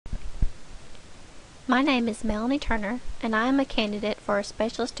My name is Melanie Turner, and I am a candidate for a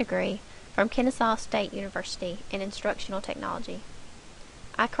specialist degree from Kennesaw State University in Instructional Technology.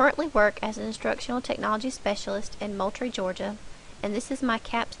 I currently work as an Instructional Technology Specialist in Moultrie, Georgia, and this is my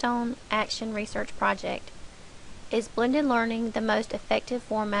Capstone Action Research Project. Is blended learning the most effective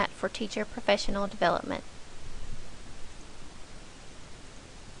format for teacher professional development?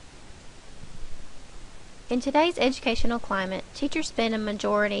 In today's educational climate, teachers spend a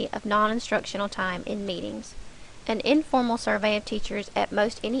majority of non-instructional time in meetings. An informal survey of teachers at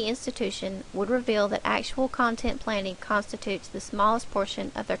most any institution would reveal that actual content planning constitutes the smallest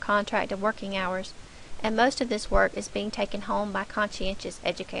portion of their contracted working hours, and most of this work is being taken home by conscientious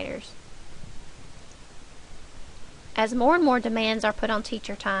educators. As more and more demands are put on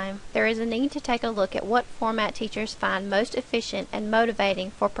teacher time, there is a need to take a look at what format teachers find most efficient and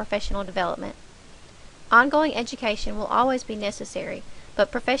motivating for professional development. Ongoing education will always be necessary,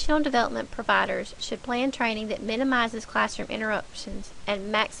 but professional development providers should plan training that minimizes classroom interruptions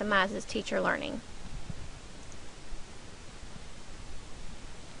and maximizes teacher learning.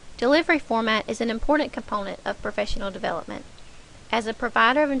 Delivery format is an important component of professional development. As a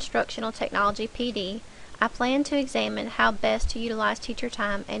provider of instructional technology PD, I plan to examine how best to utilize teacher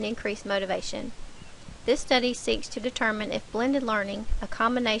time and increase motivation. This study seeks to determine if blended learning, a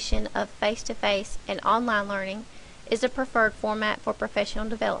combination of face-to-face and online learning, is a preferred format for professional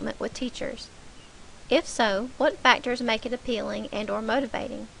development with teachers. If so, what factors make it appealing and/or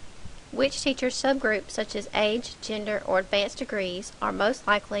motivating? Which teacher subgroups such as age, gender, or advanced degrees are most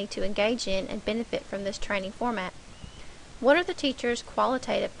likely to engage in and benefit from this training format? What are the teachers'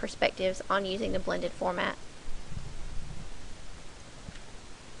 qualitative perspectives on using the blended format?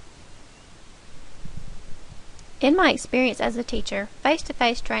 In my experience as a teacher,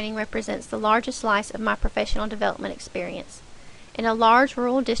 face-to-face training represents the largest slice of my professional development experience. In a large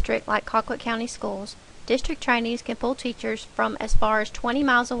rural district like Colquitt County Schools, district trainees can pull teachers from as far as 20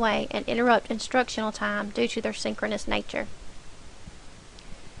 miles away and interrupt instructional time due to their synchronous nature.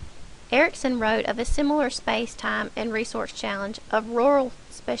 Erickson wrote of a similar space, time, and resource challenge of rural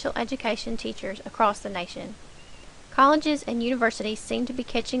special education teachers across the nation. Colleges and universities seem to be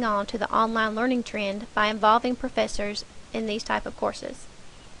catching on to the online learning trend by involving professors in these type of courses.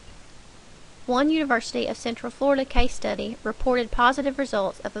 One University of Central Florida case study reported positive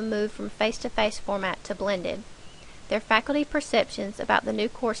results of a move from face-to-face format to blended. Their faculty perceptions about the new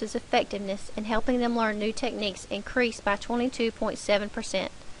course's effectiveness in helping them learn new techniques increased by 22.7%,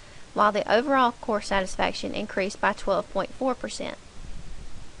 while the overall course satisfaction increased by 12.4%.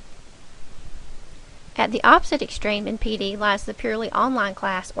 At the opposite extreme in PD lies the purely online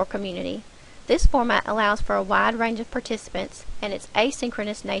class or community. This format allows for a wide range of participants, and its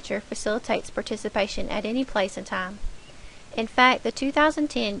asynchronous nature facilitates participation at any place and time. In fact, the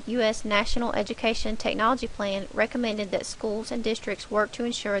 2010 U.S. National Education Technology Plan recommended that schools and districts work to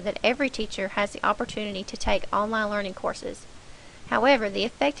ensure that every teacher has the opportunity to take online learning courses. However, the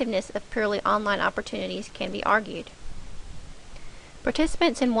effectiveness of purely online opportunities can be argued.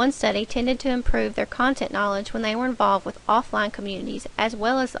 Participants in one study tended to improve their content knowledge when they were involved with offline communities as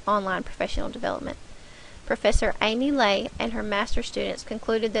well as online professional development. Professor Amy Lay and her master's students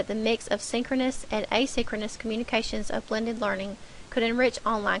concluded that the mix of synchronous and asynchronous communications of blended learning could enrich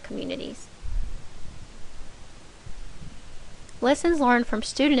online communities. Lessons learned from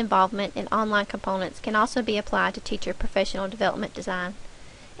student involvement in online components can also be applied to teacher professional development design.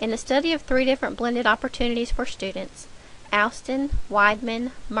 In a study of 3 different blended opportunities for students, Alston,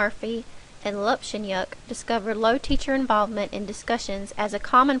 Weidman, Murphy, and Lupshenyuk discovered low teacher involvement in discussions as a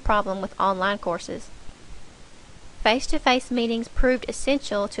common problem with online courses. Face-to-face meetings proved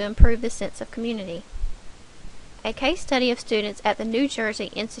essential to improve the sense of community. A case study of students at the New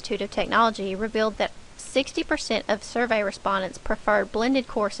Jersey Institute of Technology revealed that 60% of survey respondents preferred blended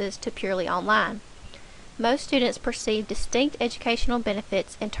courses to purely online. Most students perceived distinct educational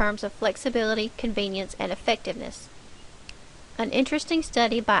benefits in terms of flexibility, convenience, and effectiveness. An interesting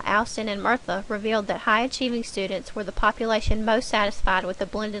study by Alston and Murtha revealed that high-achieving students were the population most satisfied with the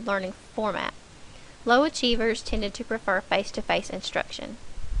blended learning format. Low achievers tended to prefer face-to-face instruction.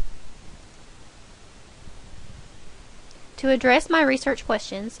 To address my research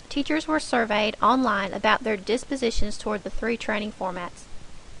questions, teachers were surveyed online about their dispositions toward the 3 training formats.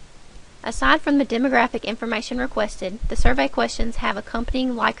 Aside from the demographic information requested, the survey questions have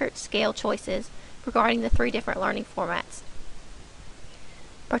accompanying Likert scale choices regarding the 3 different learning formats.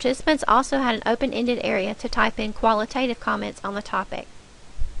 Participants also had an open-ended area to type in qualitative comments on the topic.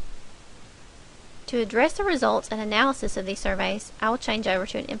 To address the results and analysis of these surveys, I will change over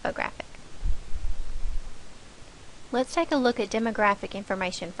to an infographic. Let's take a look at demographic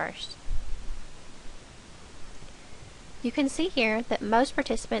information first. You can see here that most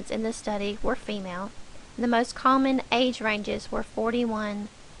participants in this study were female. The most common age ranges were 41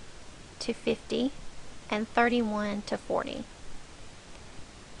 to 50 and 31 to 40.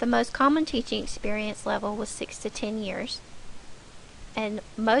 The most common teaching experience level was 6 to 10 years, and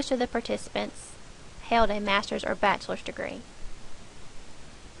most of the participants held a master's or bachelor's degree.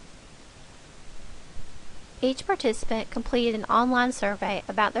 Each participant completed an online survey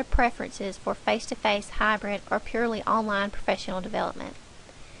about their preferences for face-to-face, hybrid, or purely online professional development.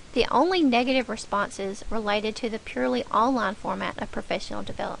 The only negative responses related to the purely online format of professional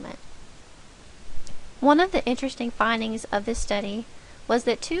development. One of the interesting findings of this study was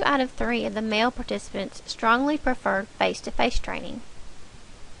that 2 out of 3 of the male participants strongly preferred face-to-face training.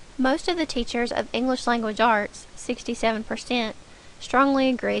 Most of the teachers of English language arts, 67%, strongly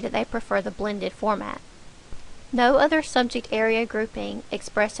agree that they prefer the blended format. No other subject area grouping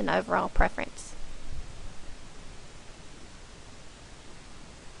expressed an overall preference.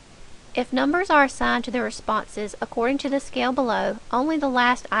 If numbers are assigned to the responses according to the scale below, only the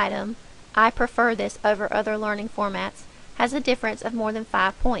last item, I prefer this over other learning formats, has a difference of more than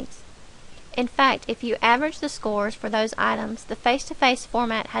 5 points. In fact, if you average the scores for those items, the face-to-face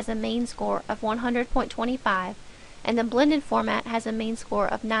format has a mean score of 100.25 and the blended format has a mean score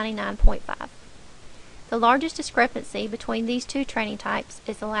of 99.5. The largest discrepancy between these two training types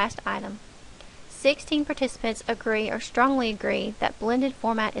is the last item. 16 participants agree or strongly agree that blended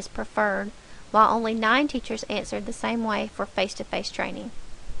format is preferred, while only 9 teachers answered the same way for face-to-face training.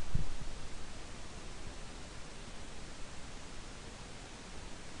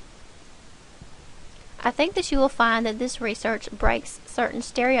 I think that you will find that this research breaks certain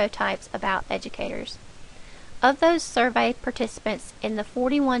stereotypes about educators. Of those surveyed participants in the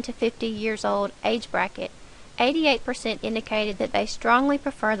 41 to 50 years old age bracket, 88% indicated that they strongly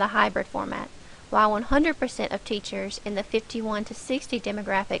prefer the hybrid format, while 100% of teachers in the 51 to 60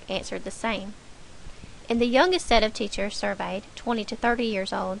 demographic answered the same. In the youngest set of teachers surveyed, 20 to 30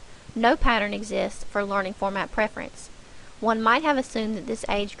 years old, no pattern exists for learning format preference. One might have assumed that this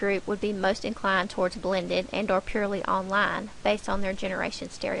age group would be most inclined towards blended and/or purely online based on their generation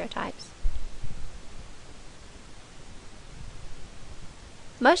stereotypes.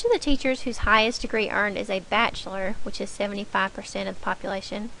 Most of the teachers whose highest degree earned is a bachelor, which is 75% of the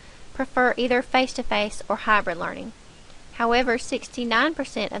population, prefer either face-to-face or hybrid learning. However,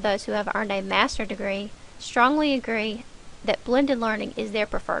 69% of those who have earned a master's degree strongly agree that blended learning is their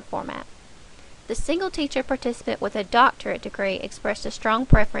preferred format. The single teacher participant with a doctorate degree expressed a strong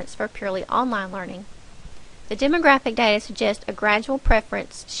preference for purely online learning. The demographic data suggests a gradual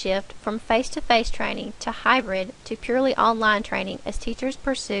preference shift from face-to-face training to hybrid to purely online training as teachers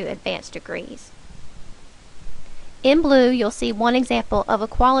pursue advanced degrees. In blue, you'll see one example of a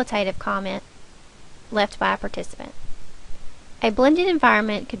qualitative comment left by a participant. A blended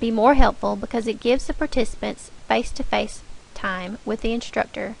environment could be more helpful because it gives the participants face-to-face time with the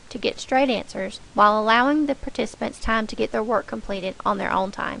instructor to get straight answers while allowing the participants time to get their work completed on their own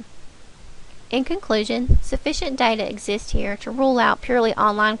time. In conclusion, sufficient data exists here to rule out purely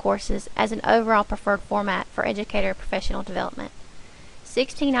online courses as an overall preferred format for educator professional development.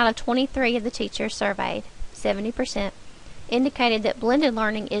 16 out of 23 of the teachers surveyed, 70%, indicated that blended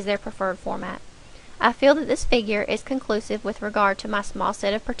learning is their preferred format. I feel that this figure is conclusive with regard to my small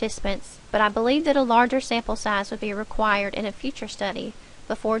set of participants, but I believe that a larger sample size would be required in a future study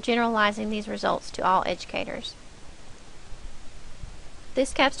before generalizing these results to all educators.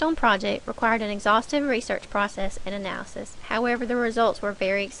 This capstone project required an exhaustive research process and analysis. However, the results were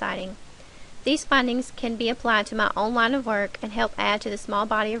very exciting. These findings can be applied to my own line of work and help add to the small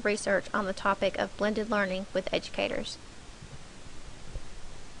body of research on the topic of blended learning with educators.